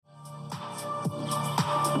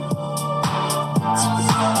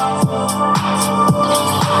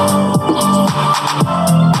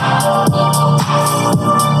Oh,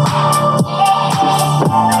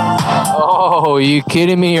 are you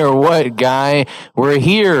kidding me or what, guy? We're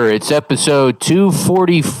here. It's episode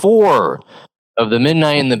 244 of the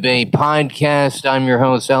Midnight in the Bay podcast. I'm your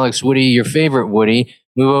host, Alex Woody, your favorite Woody.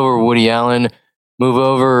 Move over, Woody Allen. Move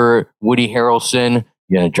over, Woody Harrelson.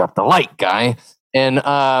 You're going to drop the light, guy. And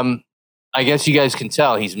I guess you guys can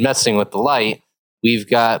tell he's messing with the light. We've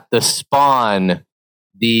got the Spawn,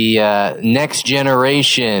 the next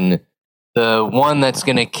generation, the one that's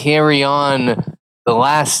going to carry on the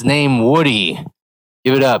last name Woody.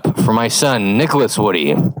 Give it up for my son, Nicholas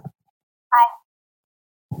Woody. Hi.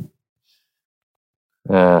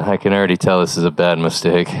 I can already tell this is a bad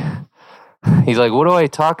mistake. He's like, what do I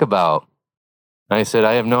talk about? I said,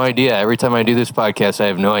 I have no idea. Every time I do this podcast, I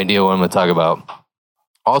have no idea what I'm going to talk about.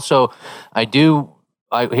 Also,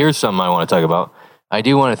 here's something I want to talk about. I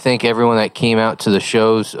do want to thank everyone that came out to the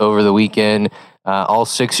shows over the weekend. All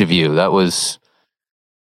 6 of you. That was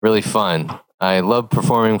really fun. I love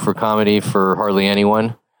performing for comedy for hardly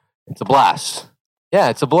anyone. It's a blast. Yeah,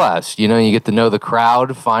 it's a blast. You know, you get to know the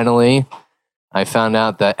crowd finally. I found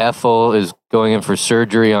out that Ethel is going in for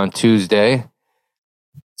surgery on Tuesday.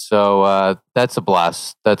 So that's a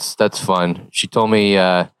blast. That's fun. She told me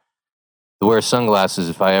to wear sunglasses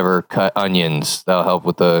if I ever cut onions. That'll help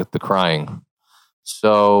with the crying.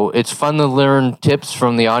 So it's fun to learn tips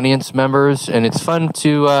from the audience members, and it's fun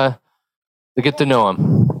to get to know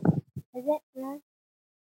them. Is it really?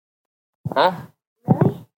 Huh?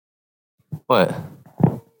 Really? What?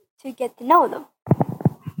 To get to know them.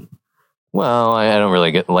 Well, I don't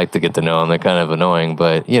really like to get to know them. They're kind of annoying,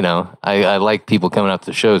 but, you know, I like people coming out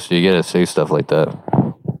to shows, so you get to say stuff like that.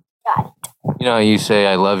 Got it. You know, you say,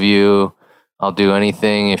 I love you, I'll do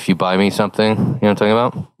anything if you buy me something. You know what I'm talking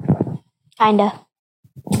about? Kinda.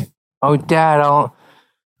 Oh, Dad, I'll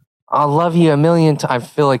love you a million times. I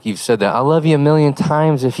feel like you've said that. I'll love you a million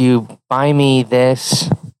times if you buy me this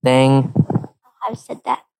thing. I've said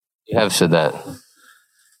that. You have said that.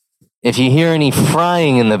 If you hear any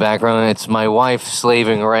frying in the background, it's my wife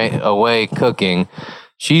slaving right away cooking.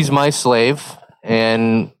 She's my slave,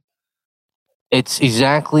 and it's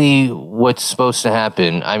exactly what's supposed to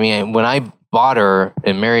happen. I mean, when I bought her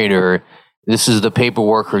and married her, this is the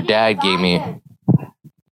paperwork her dad gave me.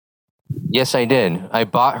 Yes, I did. I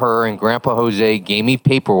bought her, and Grandpa Jose gave me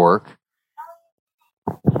paperwork.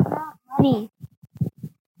 Not money.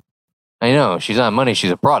 I know, she's not money, she's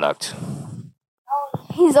a product.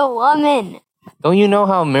 He's a woman. Don't you know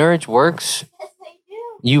how marriage works? Yes, I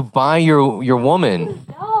do. You buy your woman.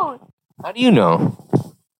 Don't. How do you know?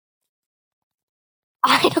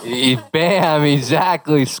 I don't. Bam,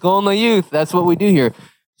 exactly. School in the youth. That's what we do here.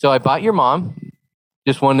 So I bought your mom.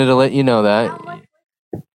 Just wanted to let you know that.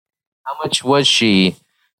 How much was she?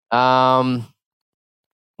 Well,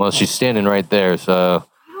 she's standing right there, so.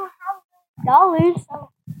 You don't have dollars. So.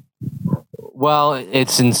 Well,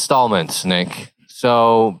 it's installments, Nick.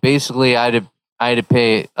 So basically, I had to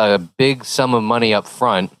pay a big sum of money up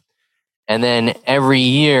front, and then every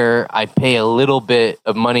year I pay a little bit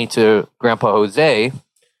of money to Grandpa Jose,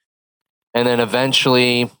 and then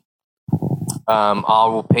eventually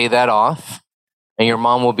I'll pay that off, and your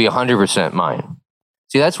mom will be 100% mine.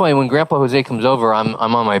 See, that's why when Grandpa Jose comes over, I'm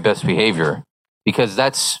on my best behavior, because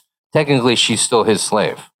that's technically she's still his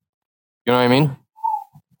slave. You know what I mean?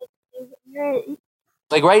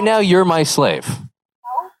 Like right now, you're my slave.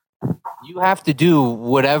 You have to do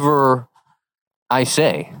whatever I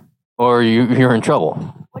say, or you're in trouble.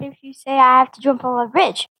 What if you say I have to jump off a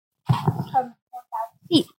bridge from 4,000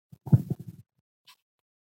 feet?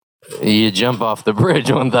 You jump off the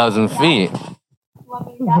bridge 1,000 feet. You want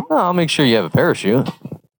me to die? No, I'll make sure you have a parachute.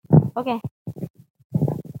 Okay.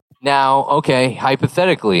 Now, okay,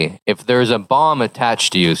 hypothetically, if there's a bomb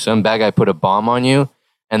attached to you, some bad guy put a bomb on you,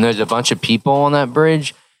 and there's a bunch of people on that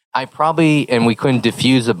bridge, and we couldn't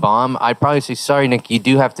defuse the bomb, I'd probably say, sorry, Nick, you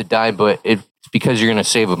do have to die, but it's because you're going to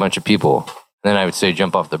save a bunch of people. And then I would say,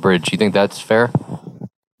 jump off the bridge. You think that's fair?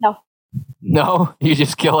 No. No? You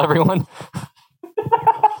just kill everyone?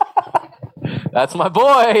 That's my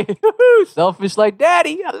boy. Selfish like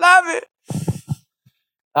daddy. I love it.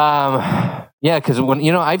 Yeah, because when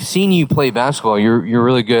I've seen you play basketball. You're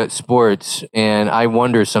really good at sports, and I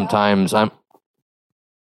wonder sometimes.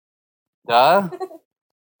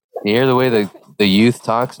 You hear the way the youth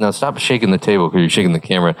talks? Now stop shaking the table because you're shaking the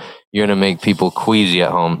camera. You're gonna make people queasy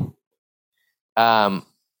at home.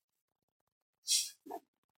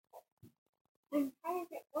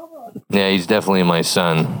 Yeah, he's definitely my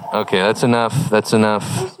son. Okay, that's enough. That's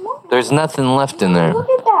enough. There's nothing left in there. Look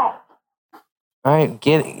at that. All right,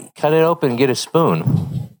 cut it open and get a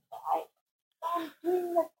spoon.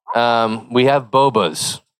 We have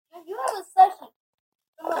bobas. You have a sushi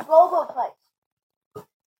from a boba place.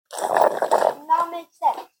 Does not make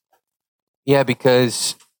sense. Yeah,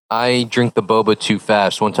 because I drink the boba too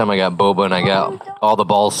fast. One time I got boba and I got all the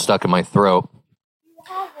balls stuck in my throat. You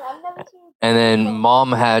haven't. I've never seen. And then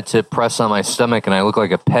Mom had to press on my stomach and I looked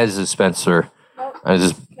like a Pez dispenser. Nope. I was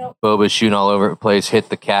just boba shooting all over the place, hit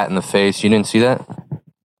the cat in the face. You didn't see that?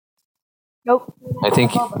 Nope. I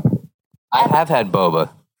think I have had boba.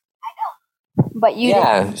 But you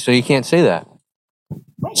Yeah, so you can't say that.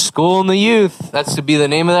 School and the Youth. That's to be the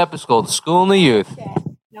name of the episode. School and the Youth.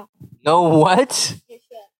 didn't. No. No, what?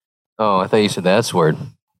 Oh, I thought you said the S word.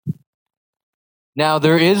 Now,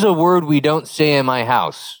 there is a word we don't say in my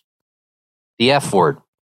house. The F word.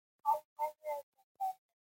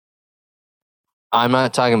 I'm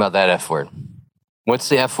not talking about that F word. What's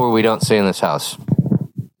the F word we don't say in this house?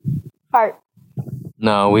 Fart.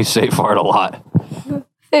 No, we say fart a lot.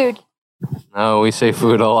 Food. No, we say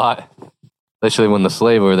food a lot. Especially when the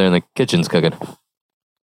slave over there in the kitchen's cooking.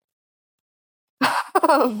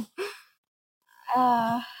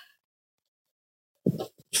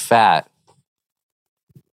 Fat.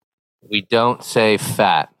 We don't say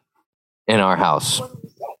fat in our house. What do we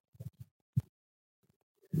say?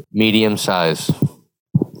 Medium size.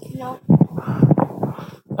 No.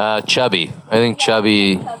 Chubby. I think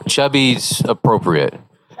chubby's appropriate.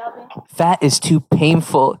 Chubby. Fat is too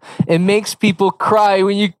painful. It makes people cry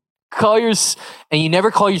when you call and you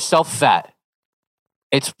never call yourself fat.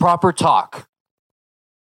 It's proper talk.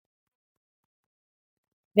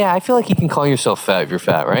 Yeah, I feel like you can call yourself fat if you're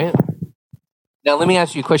fat, right? Now, let me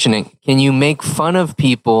ask you a question, Nick. Can you make fun of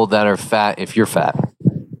people that are fat if you're fat?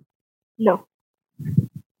 No.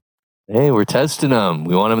 Hey, we're testing them.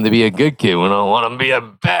 We want them to be a good kid. We don't want them to be a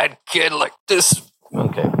bad kid like this.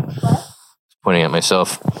 Okay. What? Pointing at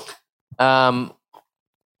myself.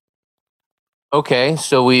 Okay,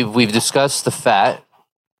 so we've discussed the fat.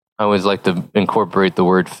 I always like to incorporate the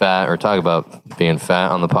word fat or talk about being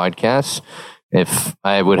fat on the podcast. If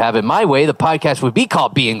I would have it my way, the podcast would be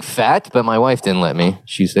called Being Fat, but my wife didn't let me.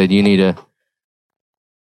 She said, you need to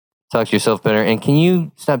talk to yourself better. And can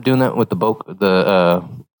you stop doing that with the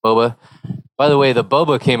boba? By the way, the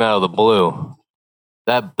boba came out of the blue.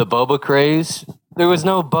 The boba craze, there was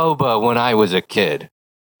no boba when I was a kid.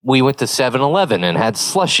 We went to 7-Eleven and had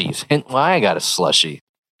slushies. And well, I got a slushie.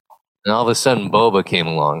 And all of a sudden, boba came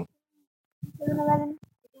along. 7-Eleven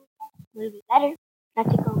would be better. Not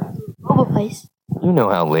to go to the boba place. You know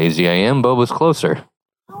how lazy I am. Boba's closer.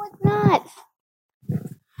 No, it's not.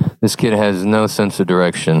 This kid has no sense of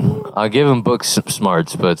direction. I'll give him book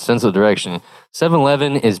smarts, but sense of direction.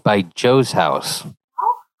 7-Eleven is by Joe's house.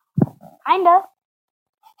 Kinda.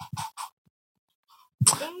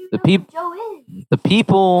 The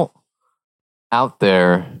people out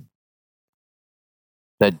there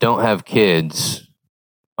that don't have kids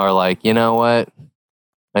are like, you know what?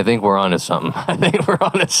 I think we're onto something. I think we're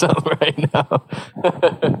onto something right now.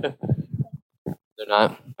 They're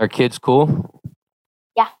not. Are kids cool?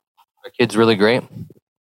 Yeah. Are kids really great?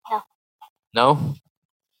 No. No?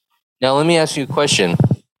 Now let me ask you a question.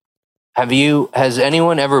 Has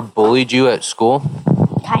anyone ever bullied you at school?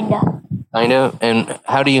 Kinda. Kinda? And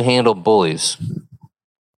how do you handle bullies?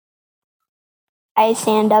 I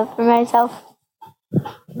stand up for myself.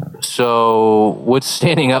 So, what's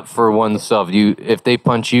standing up for oneself? If they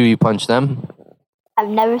punch you, you punch them? I've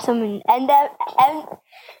never summoned and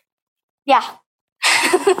yeah.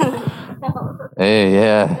 Hey,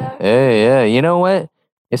 yeah. You know what?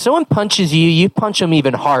 If someone punches you, you punch them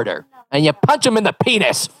even harder. And you punch them in the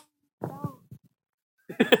penis.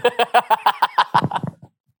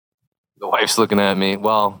 The wife's looking at me.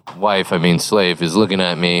 Well, wife, I mean slave, is looking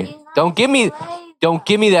at me. Don't give me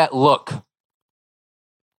that look.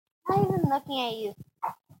 I'm not even looking at you.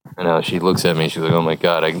 I know, she looks at me. She's like, oh my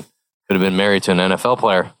God, I could have been married to an NFL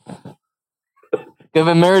player. Could have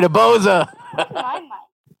been married to Boza. My mic.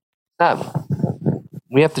 Stop.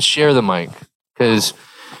 We have to share the mic. Because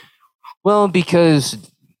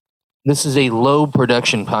this is a low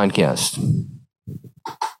production podcast.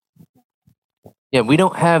 Yeah, we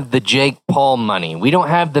don't have the Jake Paul money. We don't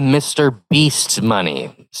have the Mr. Beast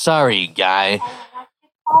money. Sorry, guy.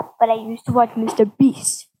 But I used to watch Mr.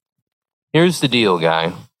 Beast. Here's the deal,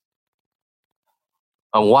 guy.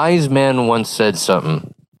 A wise man once said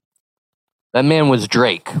something. That man was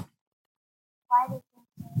Drake. Why did you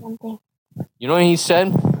say something? You know what he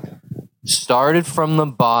said? Started from the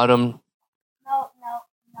bottom. No.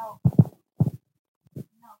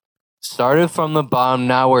 Started from the bottom,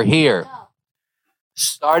 now we're here. No.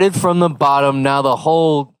 Started from the bottom, now the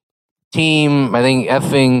whole team, I think,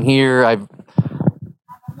 effing here. I'm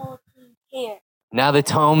a Now the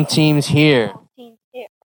home team's here. Team's here.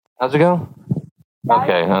 How's it go?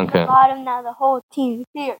 Okay. The bottom, now the whole team's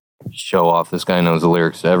here. Show off. This guy knows the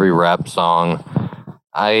lyrics to every rap song.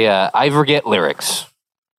 I forget lyrics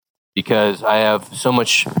because I have so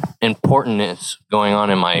much importance going on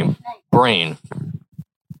in my brain.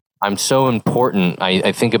 I'm so important.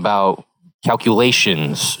 I think about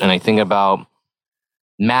calculations and I think about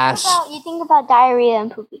mass. You think about diarrhea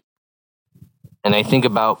and poopy. And I think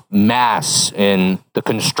about mass and the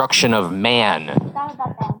construction of man. Thought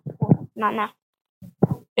about that in school. Not now.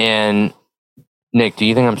 And Nick, do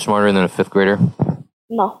you think I'm smarter than a fifth grader?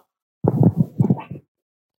 No.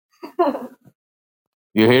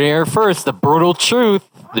 You're hearing it here first. The brutal truth.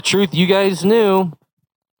 The truth you guys knew.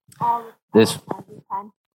 This.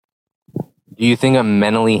 Do you think I'm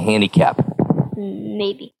mentally handicapped?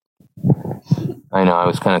 Maybe. I know. I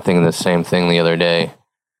was kind of thinking the same thing the other day.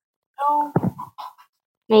 No.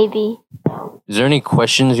 Maybe. Is there any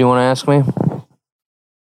questions you want to ask me?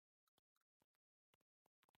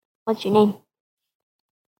 What's your name?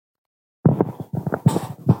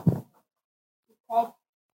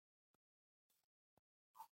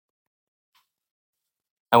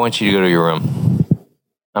 I want you to go to your room.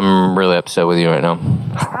 I'm really upset with you right now.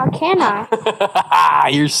 How can I?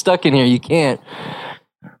 You're stuck in here. You can't.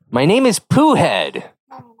 My name is Poohhead.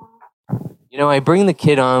 You know, I bring the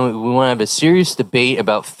kid on. We want to have a serious debate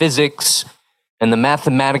about physics and the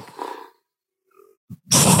mathematic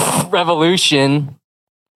revolution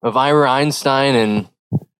of Ira Einstein and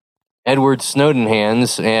Edward Snowden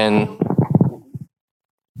hands. And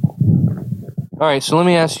all right, so let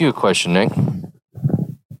me ask you a question, Nick.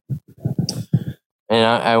 And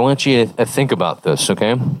I want you to think about this,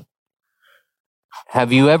 okay?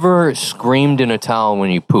 Have you ever screamed in a towel when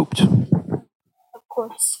you pooped? Of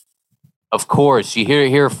course. Of course. You hear it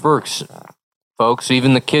here first, folks.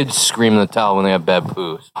 Even the kids scream in the towel when they have bad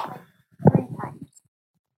poos. 3 times.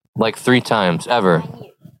 Like 3 times, ever. 9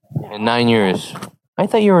 years. In 9 years. I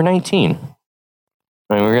thought you were 19. I mean,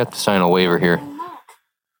 we're going to have to sign a waiver here.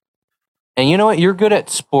 And you know what? You're good at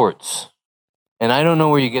sports. And I don't know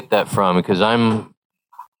where you get that from because I'm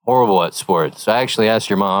horrible at sports. So I actually asked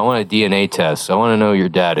your mom, I want a DNA test. I want to know who your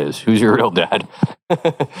dad is. Who's your real dad?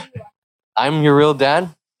 I'm your real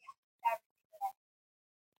dad?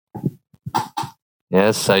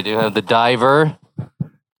 Yes, I do have the diver.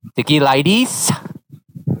 Dicky ladies.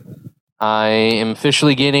 I am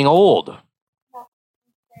officially getting old.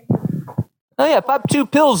 Oh yeah, pop 2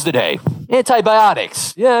 pills today.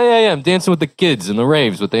 Antibiotics. Yeah. I'm dancing with the kids in the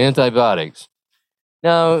raves with the antibiotics.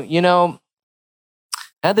 Now, you know,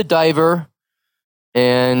 I had the diver,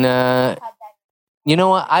 and you know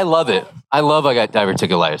what? I love it. I got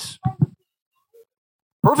diverticulitis.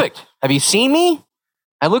 Perfect. Have you seen me?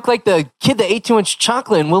 I look like the kid that ate too much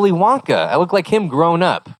chocolate in Willy Wonka. I look like him grown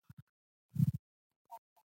up.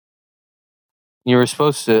 You were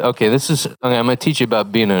supposed to. Okay, I'm going to teach you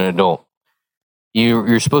about being an adult.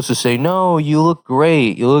 You're supposed to say, "No, you look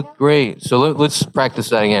great. You look great." So let's practice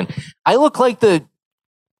that again. I look like the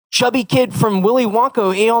chubby kid from Willy Wonka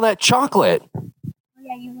who ate all that chocolate. Oh,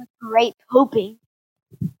 yeah, you look great pooping.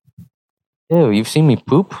 Ew, you've seen me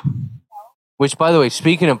poop? Which, by the way,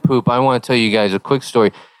 speaking of poop, I want to tell you guys a quick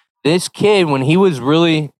story. This kid, when he was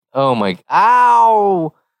really, oh my,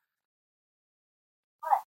 ow!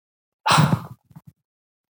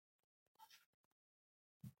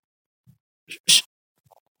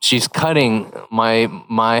 She's cutting my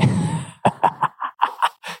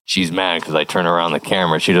she's mad because I turn around the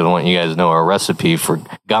camera. She doesn't want you guys to know our recipe for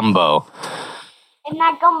gumbo. It's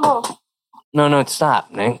not gumbo. No,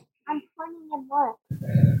 stop, Nick. I'm pointing at what?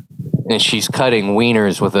 And she's cutting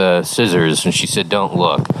wieners with scissors, and she said, "Don't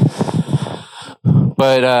look."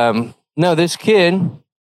 But no, this kid.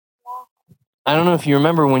 I don't know if you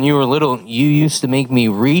remember when you were little. You used to make me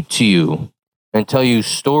read to you and tell you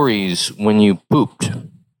stories when you pooped. I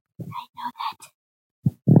know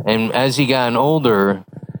that. And as he got older,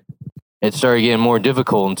 it started getting more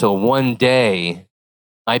difficult until one day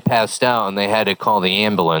I passed out and they had to call the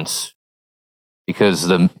ambulance because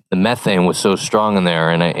the methane was so strong in there,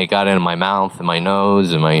 and it got into my mouth and my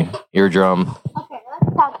nose and my eardrum. Okay,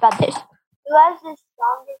 let's talk about this. Who has the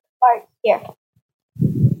strongest fart here?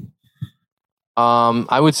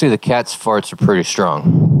 I would say the cat's farts are pretty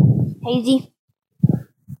strong. Hazy.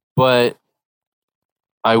 But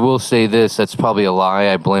I will say this, that's probably a lie.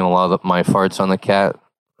 I blame a lot of my farts on the cat.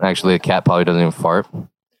 Actually, the cat probably doesn't even fart.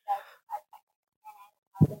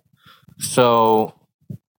 So,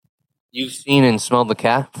 you've seen and smelled the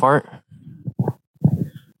cat fart?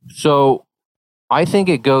 So, I think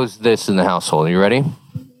it goes this in the household. You ready?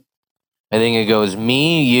 I think it goes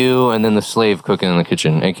me, you, and then the slave cooking in the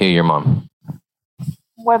kitchen, aka your mom.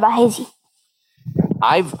 What about Hazy?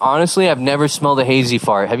 I've never smelled a hazy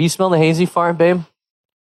fart. Have you smelled a hazy fart, babe?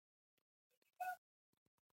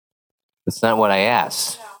 That's not what I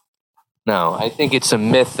asked. No, I think it's a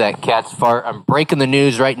myth that cats fart. I'm breaking the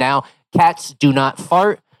news right now. Cats do not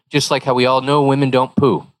fart, just like how we all know women don't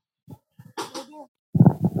poo.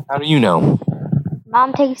 How do you know?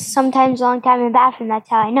 Mom takes sometimes a long time in the bathroom. That's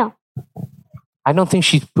how I know. I don't think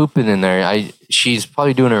she's pooping in there. She's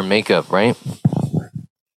probably doing her makeup, right?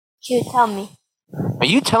 She would tell me. Are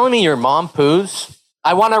you telling me your mom poos?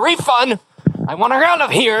 I want a refund. I want her out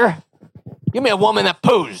of here. Give me a woman that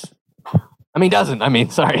poos.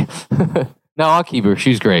 Sorry. No, I'll keep her.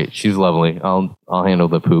 She's great. She's lovely. I'll handle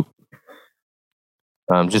the poop.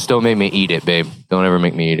 Just don't make me eat it, babe. Don't ever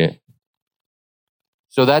make me eat it.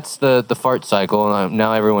 So that's the fart cycle.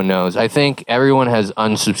 Now everyone knows. I think everyone has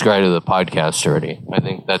unsubscribed to the podcast already. I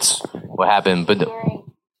think that's what happened.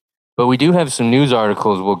 But we do have some news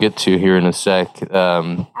articles we'll get to here in a sec. I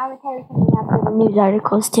will tell you something after the news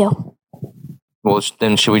articles too. Well,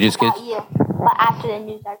 then should we just get? About you, but after the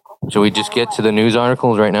news article. Should we just get to the news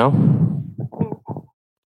articles right now?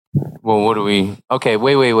 Well, what do we? Okay,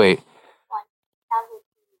 wait.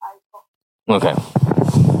 Okay.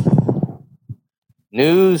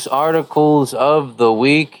 News articles of the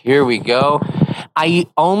week. Here we go. I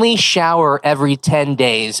only shower every 10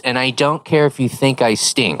 days, and I don't care if you think I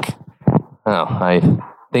stink. Oh, I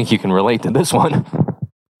think you can relate to this one.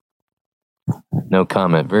 No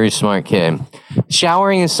comment. Very smart kid.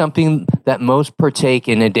 Showering is something that most partake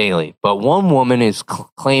in a daily, but one woman is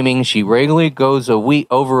claiming she regularly goes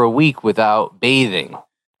over a week without bathing,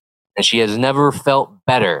 and she has never felt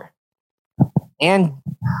better. And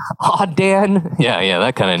Audan, yeah,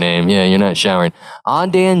 that kind of name. Yeah, you're not showering.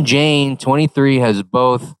 Audan Jane, 23, has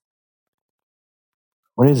both.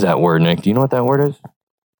 What is that word, Nick? Do you know what that word is?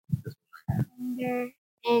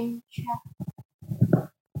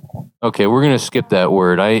 Okay, we're going to skip that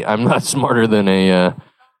word. I'm not smarter than a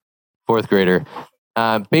fourth grader.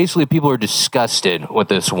 Basically, people are disgusted with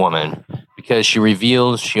this woman because she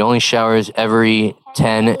reveals she only showers every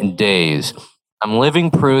 10 days. I'm living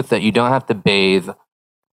proof that you don't have to bathe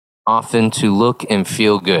often to look and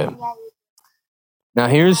feel good. Now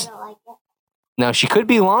she could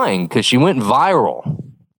be lying because she went viral.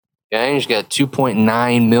 Okay, she's got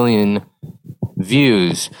 2.9 million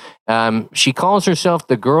views. She calls herself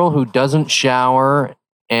the girl who doesn't shower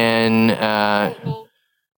and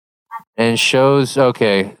shows.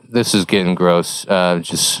 Okay, this is getting gross.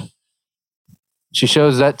 She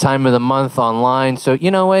shows that time of the month online. So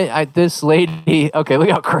you know what? This lady. Okay, look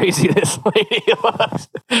how crazy this lady looks.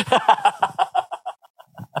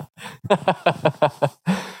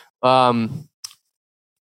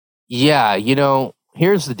 Yeah,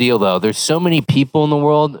 here's the deal though. There's so many people in the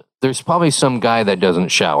world. There's probably some guy that doesn't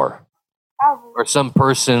shower, or some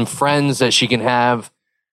person, friends that she can have.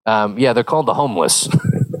 Yeah, they're called the homeless.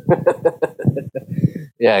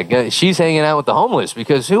 Yeah, she's hanging out with the homeless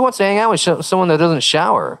because who wants to hang out with someone that doesn't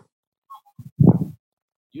shower?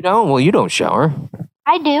 You don't? Well, you don't shower.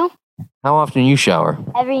 I do. How often you shower?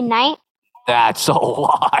 Every night. That's a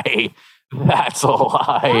lie. That's a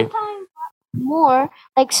lie. Sometimes more,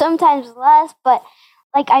 sometimes less, but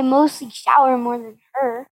I mostly shower more than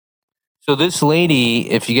her. So this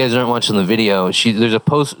lady, if you guys aren't watching the video, there's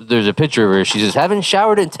a picture of her. She says, haven't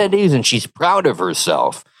showered in 10 days, and she's proud of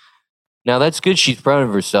herself. Now, that's good. She's proud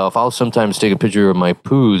of herself. I'll sometimes take a picture of my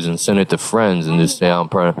poos and send it to friends and just say, I'm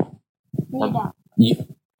proud. Are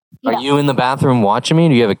you in the bathroom watching me?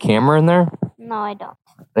 Do you have a camera in there? No, I don't.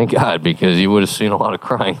 Thank God, because you would have seen a lot of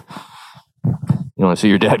crying. You want to see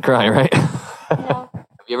your dad cry, right? No.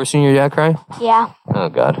 Have you ever seen your dad cry? Yeah. Oh,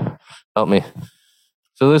 God. Help me.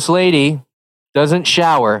 So this lady doesn't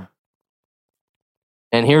shower.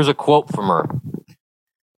 And here's a quote from her.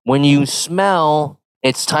 When you smell,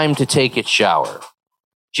 it's time to take a shower.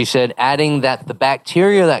 She said, adding that the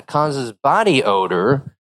bacteria that causes body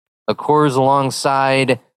odor occurs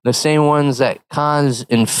alongside the same ones that cause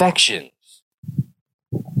infections.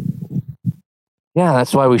 Yeah,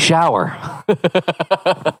 that's why we shower.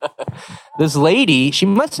 This lady, she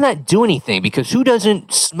must not do anything because who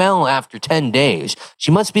doesn't smell after 10 days?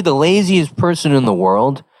 She must be the laziest person in the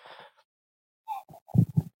world.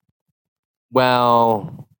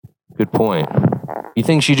 Well, good point. You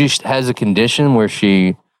think she just has a condition where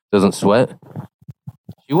she doesn't sweat?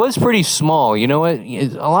 She was pretty small. You know what?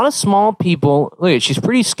 A lot of small people, look, she's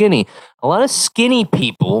pretty skinny. A lot of skinny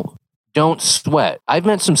people don't sweat. I've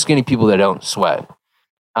met some skinny people that don't sweat.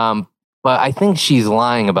 but I think she's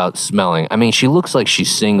lying about smelling. I mean, she looks like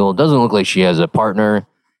she's single. Doesn't look like she has a partner,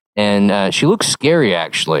 and she looks scary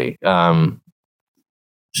actually.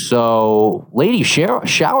 So, lady,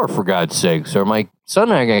 shower for God's sakes, or my son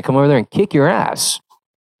and I are gonna come over there and kick your ass.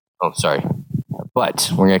 Oh, sorry,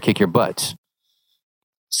 butt. We're gonna kick your butt.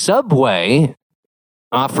 Subway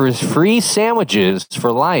offers free sandwiches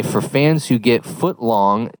for life for fans who get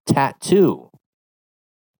foot-long tattoo.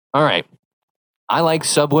 All right, I like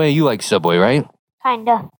Subway. You like Subway, right?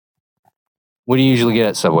 Kinda. What do you usually get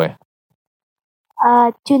at Subway?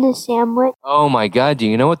 Tuna sandwich. Oh my God! Do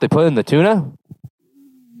you know what they put in the tuna?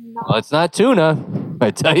 No. Well, it's not tuna.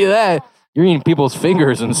 I tell you that. You're eating people's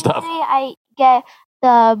fingers and stuff. I get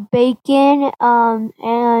the bacon, or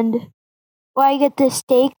I get the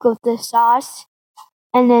steak with the sauce,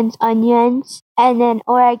 and then onions,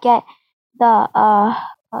 or I get the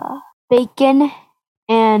bacon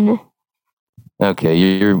and Okay,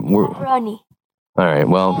 pepperoni, all right.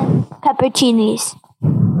 Well, pepperoncinis.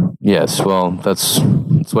 yes. Well, that's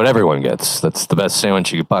what everyone gets. That's the best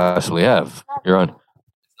sandwich you could possibly have. You're on.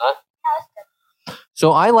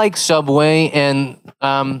 So I like Subway, and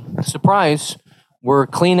surprise, we're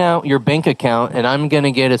clean out your bank account, and I'm gonna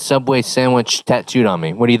get a Subway sandwich tattooed on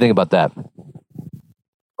me. What do you think about that?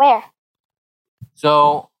 Where?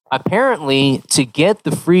 So apparently, to get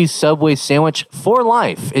the free Subway sandwich for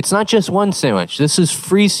life, it's not just one sandwich. This is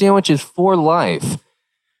free sandwiches for life.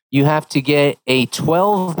 You have to get a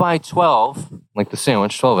 12 by 12, like the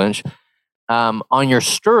sandwich, 12-inch, on your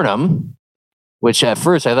sternum, which at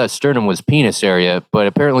first I thought sternum was penis area, but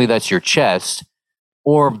apparently that's your chest,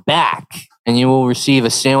 or back, and you will receive a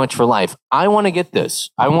sandwich for life. I want to get this.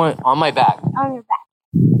 I want on my back. On your back.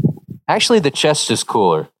 Actually, the chest is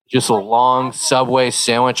cooler. Just a long Subway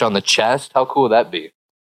sandwich on the chest. How cool would that be?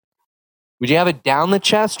 Would you have it down the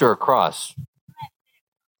chest or across?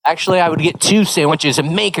 Actually, I would get 2 sandwiches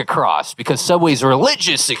and make a cross because Subway's a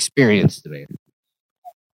religious experience to me.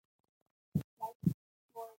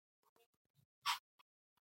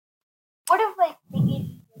 What if they give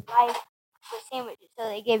you life for sandwiches? So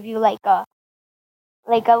they give you like a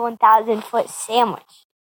 1,000-foot sandwich.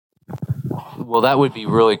 Well, that would be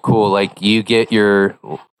really cool. Like you get your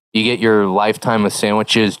lifetime of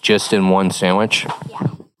sandwiches just in one sandwich. Yeah.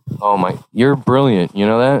 Oh my, you're brilliant. You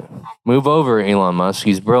know that? Move over, Elon Musk.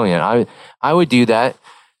 He's brilliant. I would do that.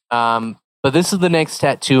 But this is the next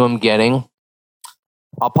tattoo I'm getting.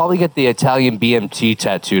 I'll probably get the Italian BMT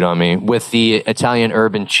tattooed on me with the Italian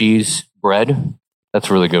urban cheese bread. That's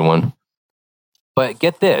a really good one. But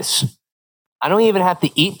get this. I don't even have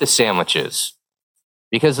to eat the sandwiches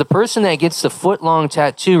because the person that gets the foot-long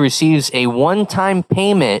tattoo receives a one-time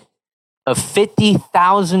payment of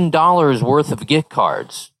 $50,000 worth of gift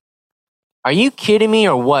cards. Are you kidding me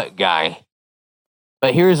or what, guy?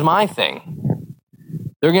 But here's my thing.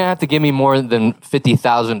 They're going to have to give me more than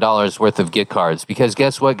 $50,000 worth of gift cards because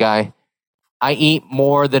guess what, guy? I eat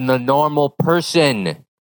more than a normal person.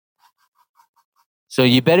 So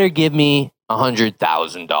you better give me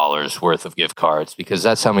 $100,000 worth of gift cards because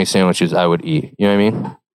that's how many sandwiches I would eat. You know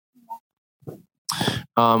what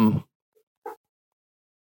I mean?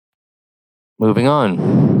 Moving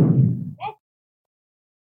on.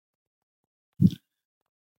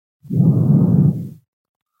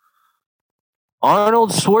 Arnold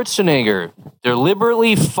Schwarzenegger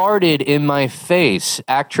deliberately farted in my face,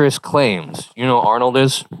 actress claims. You know who Arnold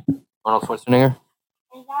is? Arnold Schwarzenegger?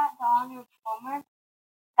 Is that the Arnold Palmer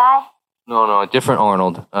guy? No, a different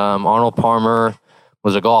Arnold. Arnold Palmer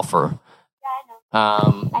was a golfer. Yeah, I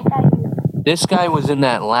know. I thought you. This guy was in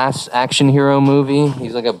that Last Action Hero movie.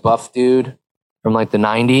 He's like a buff dude from like the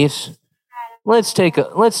 90s. Let's take a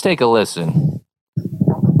listen.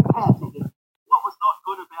 What was not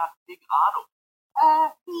good about Big Arnold?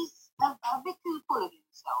 He's a bit too full of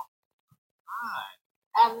himself. Right.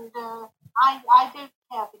 And I don't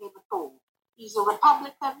care for him at all. He's a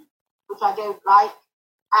Republican, which I don't like,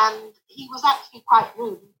 and he was actually quite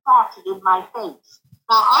rude and farted in my face.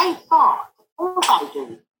 Now, I fart, of course I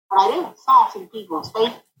do, but I don't fart in people's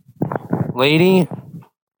face. Lady,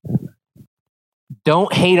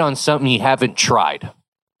 don't hate on something you haven't tried.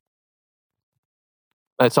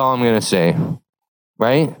 That's all I'm going to say.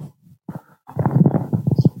 Right?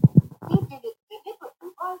 He did it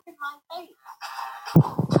deliberately right in my face.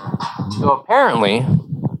 So apparently,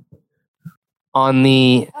 on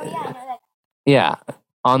the Oh, yeah, I know that. yeah,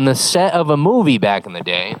 on the set of a movie back in the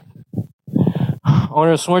day,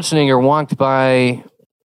 Arnold Schwarzenegger walked by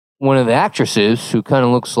one of the actresses who kind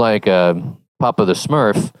of looks like Papa the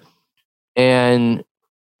Smurf, and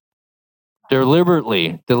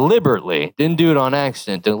deliberately, didn't do it on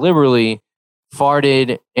accident, deliberately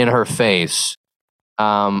farted in her face.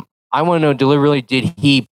 I want to know deliberately, did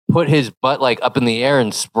he put his butt like up in the air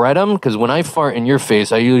and spread them? Because when I fart in your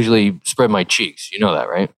face, I usually spread my cheeks. You know that,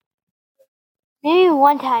 right? Maybe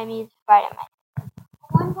one time you farted my head.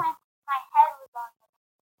 One time my head was on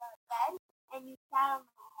the bed and you sat on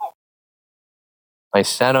my head. I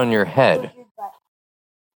sat on your head. With your butt.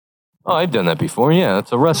 Oh, I've done that before. Yeah,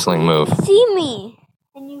 that's a wrestling move. See me,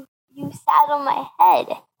 and you sat on my head,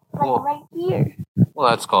 like Well- right here. Well,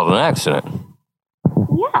 that's called an accident.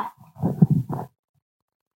 Yeah.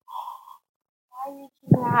 Why are you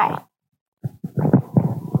keeping an eye?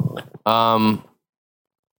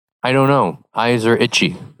 I don't know. Eyes are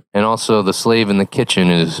itchy. And also the slave in the kitchen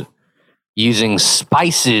is using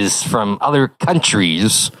spices from other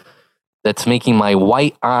countries that's making my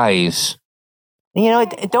white eyes. You know,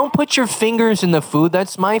 don't put your fingers in the food.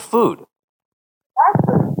 That's my food.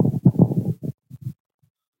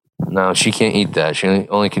 No, she can't eat that. She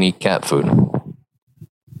only can eat cat food.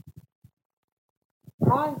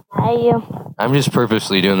 You. I'm just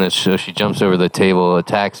purposely doing this so she jumps over the table,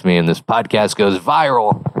 attacks me, and this podcast goes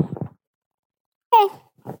viral. Okay.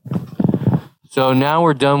 So now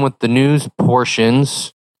we're done with the news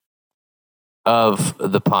portions of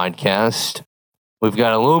the podcast. We've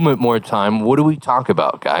got a little bit more time. What do we talk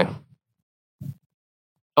about, Guy?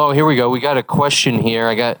 Oh, here we go. We got a question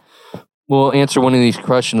here. We'll answer one of these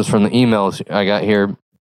questions from the emails I got here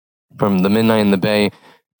from the Midnight in the Bay.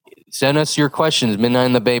 Send us your questions,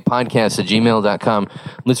 midnightinthebay.podcast@gmail.com.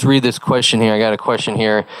 Let's read this question here. I got a question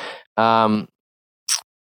here.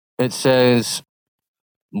 It says,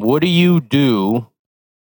 what do you do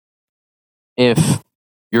if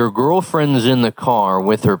your girlfriend's in the car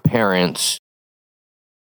with her parents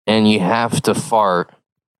and you have to fart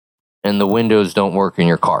and the windows don't work in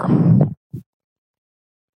your car?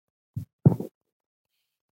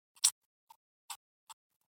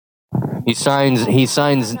 He signs.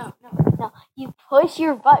 No. You push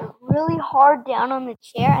your butt really hard down on the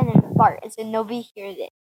chair and then fart, and so nobody hears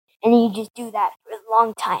it. And then you just do that for a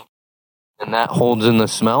long time. And that holds in the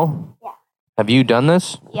smell? Yeah. Have you done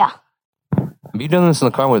this? Yeah. Have you done this in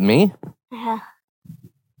the car with me? Uh-huh.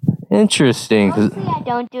 Interesting. 'Cause Mostly I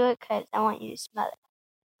don't do it because I want you to smell it.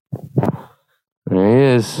 there he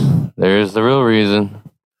is. There's the real reason.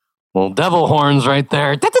 Well, devil horns right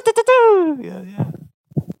there. Yeah.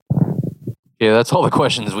 Yeah, that's all the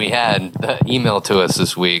questions we had emailed to us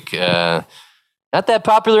this week. Not that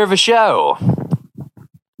popular of a show.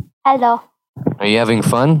 Hello. Are you having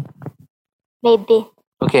fun? Maybe.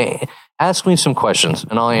 Okay, ask me some questions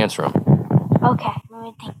and I'll answer them. Okay. Let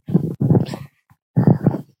me think.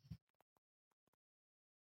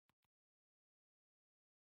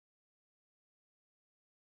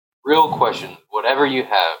 Real questions, whatever you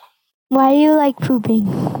have. Why do you like pooping?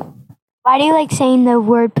 Why do you like saying the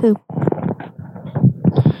word poop?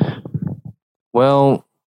 Well,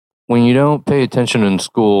 when you don't pay attention in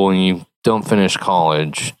school and you don't finish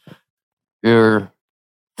college, your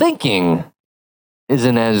thinking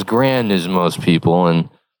isn't as grand as most people, and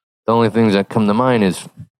the only things that come to mind is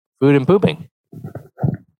food and pooping.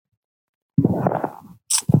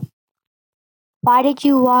 Why did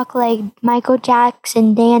you walk like Michael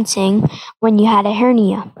Jackson dancing when you had a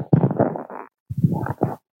hernia?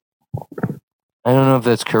 I don't know if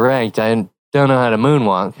that's correct. I don't know how to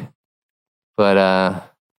moonwalk, but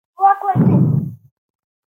Walk like this.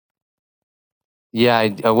 yeah,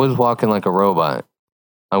 I was walking like a robot.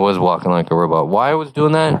 Why I was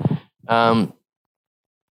doing that? To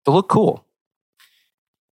look cool.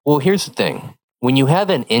 Well, here's the thing. When you have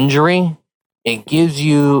an injury, it gives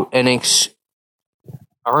you a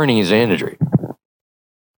hernia is an injury. The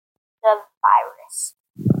virus.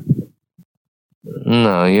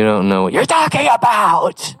 No, you don't know what you're talking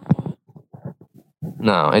about.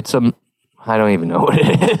 No, I don't even know what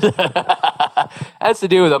it is. It has to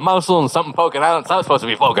do with a muscle and something poking out. It's not supposed to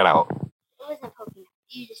be poking out. It wasn't poking.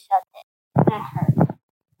 You just felt it. That hurt.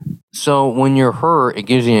 So when you're hurt, it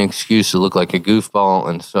gives you an excuse to look like a goofball.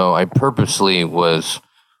 And so I purposely was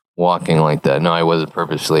walking like that. No, I wasn't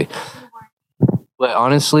purposely. But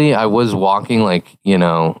honestly, I was walking like,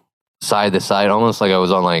 side to side, almost like I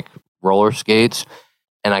was on like roller skates.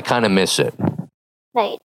 And I kind of miss it.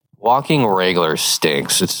 Right. Walking regular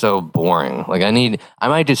stinks. It's so boring. Like I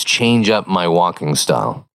might just change up my walking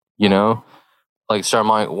style, Like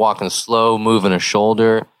start walking slow, moving a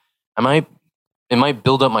shoulder. It might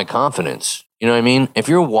build up my confidence. You know what I mean? If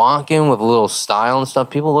you're walking with a little style and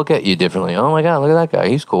stuff, people look at you differently. Oh my God, look at that guy.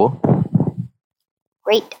 He's cool.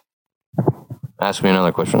 Great. Ask me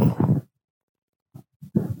another question.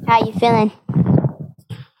 How you feeling?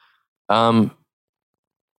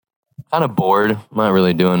 Kind of bored. I'm not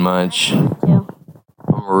really doing much. Too.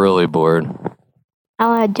 I'm really bored. I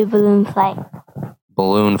want to do balloon fight.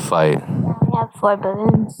 Balloon fight. We have 4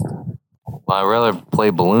 balloons. Well, I'd rather play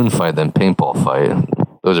balloon fight than paintball fight.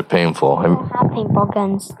 Those are painful. We don't have paintball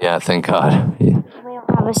guns. Yeah, thank God. We don't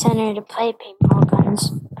have a center to play paintball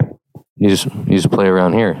guns. You just play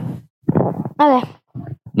around here. Okay.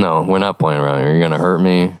 No, we're not playing around here. You're gonna hurt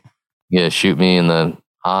me. You gotta shoot me in the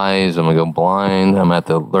eyes. I'm gonna go blind. I'm gonna have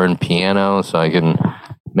to learn piano so I can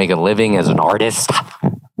make a living as an artist.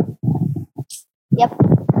 Yep.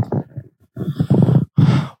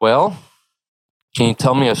 Well, can you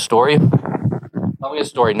tell me a story? Tell me a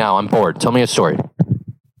story now. I'm bored. Tell me a story.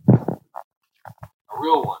 A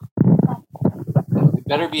real one. It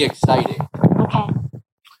better be exciting. Okay.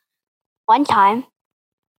 One time,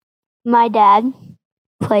 my dad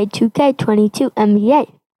played 2K22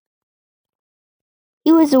 NBA.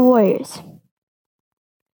 He was the Warriors.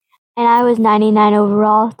 And I was 99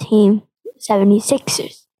 overall, team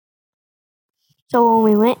 76ers. So when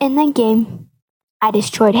we went in the game, I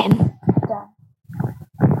destroyed him.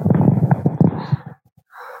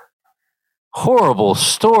 Horrible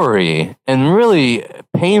story and really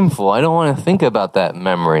painful. I don't want to think about that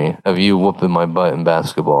memory of you whooping my butt in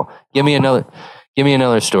basketball. Give me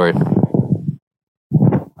another story.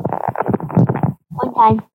 One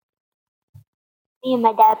time, me and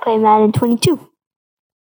my dad played Madden 22.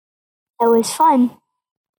 It was fun,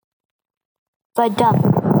 but dumb.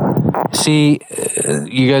 See,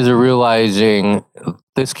 you guys are realizing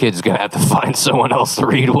this kid's going to have to find someone else to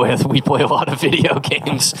read with. We play a lot of video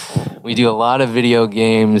games. We do a lot of video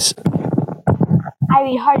games. I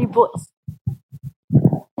read Hardy Boys.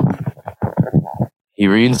 He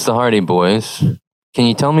reads the Hardy Boys. Can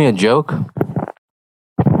you tell me a joke?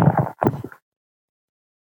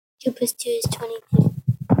 2 plus 2 is 22.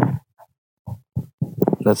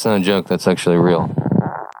 That's not a joke. That's actually real.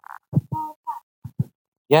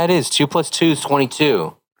 Yeah, it is. 2 plus 2 is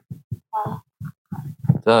 22.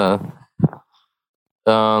 Duh.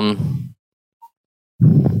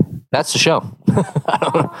 That's the show.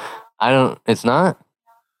 I don't, it's not?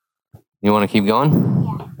 You want to keep going? Yeah.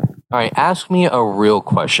 All right, ask me a real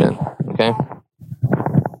question, okay?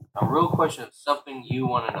 A real question is something you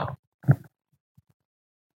want to know.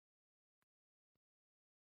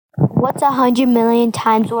 What's 100 million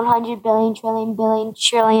times 100 billion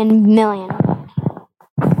trillion million?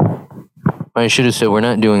 I should have said we're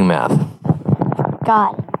not doing math.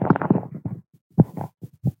 God.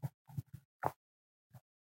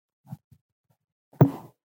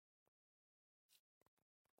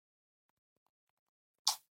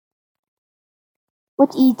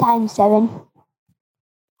 What's E times 7?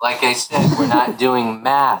 Like I said, we're not doing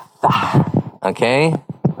math. Okay?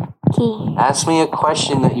 Key. Ask me a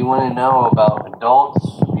question that you want to know about adults.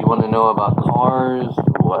 You want to know about cars.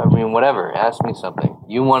 I mean, whatever. Ask me something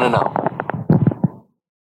you want to know.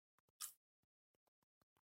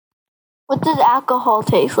 What does alcohol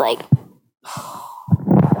taste like?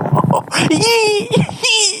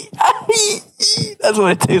 That's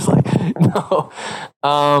what it tastes like. No.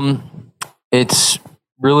 It's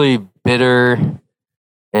really bitter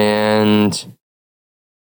and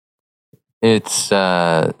it's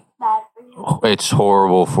Bad for you. it's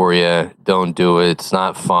horrible for you. Don't do it. It's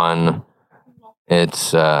not fun.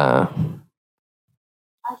 It's I can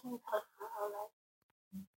cook for her life.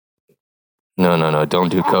 no.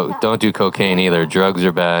 Don't do cocaine either. Drugs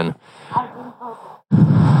are bad. I drink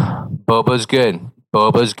boba. Boba's good.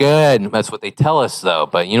 Boba's good. That's what they tell us though.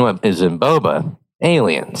 But you know what is in boba?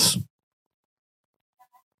 Aliens.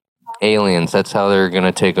 Aliens. That's how they're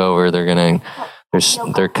gonna take over. They're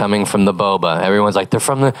coming from the boba. Everyone's like, they're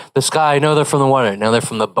from the sky. No, they're from the water. Now they're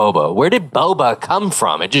from the boba. Where did boba come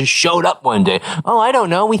from? It just showed up one day. Oh, I don't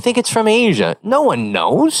know. We think it's from Asia. No one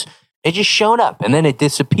knows. It just showed up and then it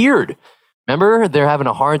disappeared. Remember, they're having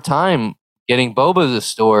a hard time getting boba to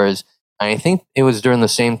stores. I think it was during the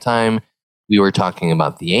same time we were talking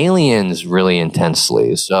about the aliens really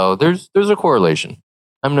intensely. So there's a correlation.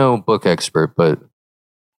 I'm no book expert, but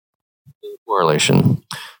there's a correlation.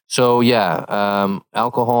 So yeah,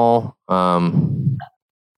 alcohol.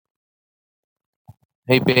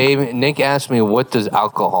 Hey babe, Nick asked me, what does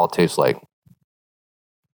alcohol taste like?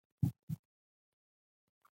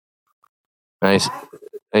 Nice.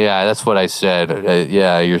 Yeah, that's what I said.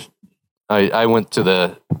 I went to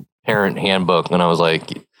the parent handbook and I was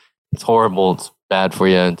like, it's horrible. It's bad for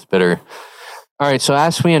you. It's bitter. All right, so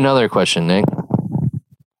ask me another question, Nick.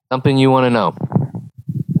 Something you want to know.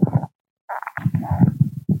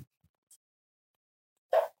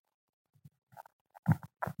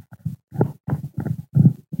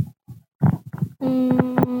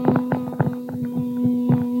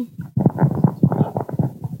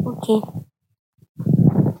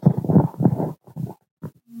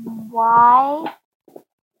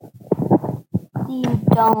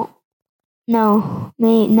 don't. No,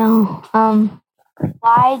 no.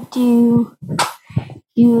 Why do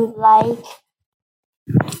you like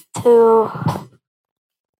to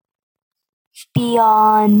be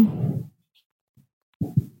on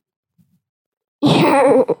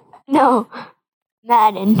no,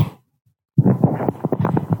 Madden?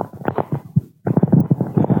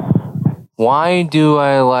 Why do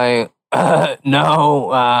I like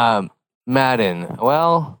Madden?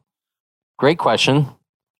 Well, great question.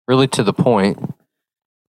 Really to the point.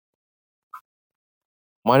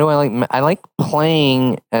 Why do I like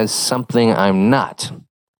playing as something I'm not?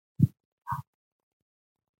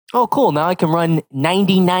 Oh, cool. Now I can run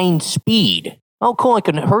 99 speed. Oh, cool. I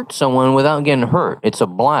can hurt someone without getting hurt. It's a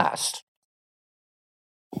blast.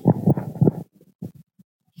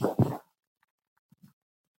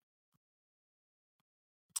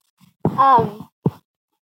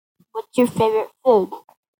 What's your favorite food?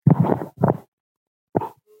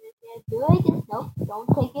 Nope, don't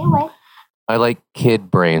take it away. I like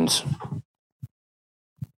kid brains.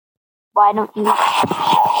 Why don't you?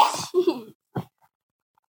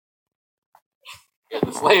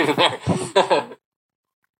 Slave in there.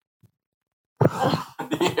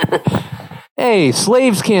 Hey,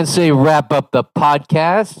 slaves can't say wrap up the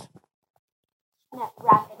podcast.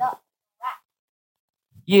 Wrap it up.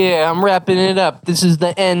 Yeah, I'm wrapping it up. This is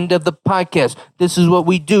the end of the podcast. This is what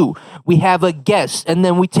we do. We have a guest, and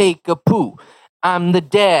then we take a poo. I'm the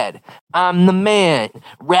dad. I'm the man.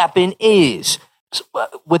 Rapping is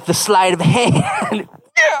with the sleight of hand. Yeah,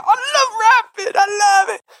 I love rapping. I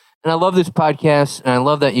love it. And I love this podcast, and I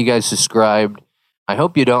love that you guys subscribed. I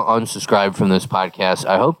hope you don't unsubscribe from this podcast.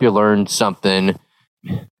 I hope you learned something.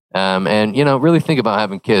 And, really think about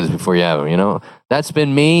having kids before you have them, That's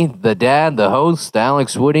been me, the dad, the host,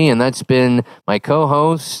 Alex Woody, and that's been my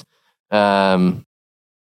co-host. This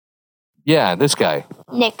guy.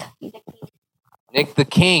 Nick the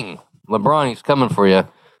King. LeBron, he's coming for you.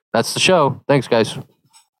 That's the show. Thanks, guys.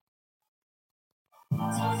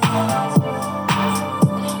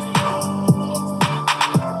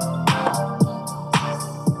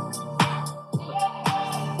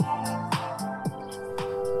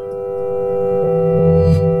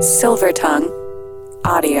 Silver Tongue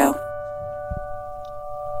Audio.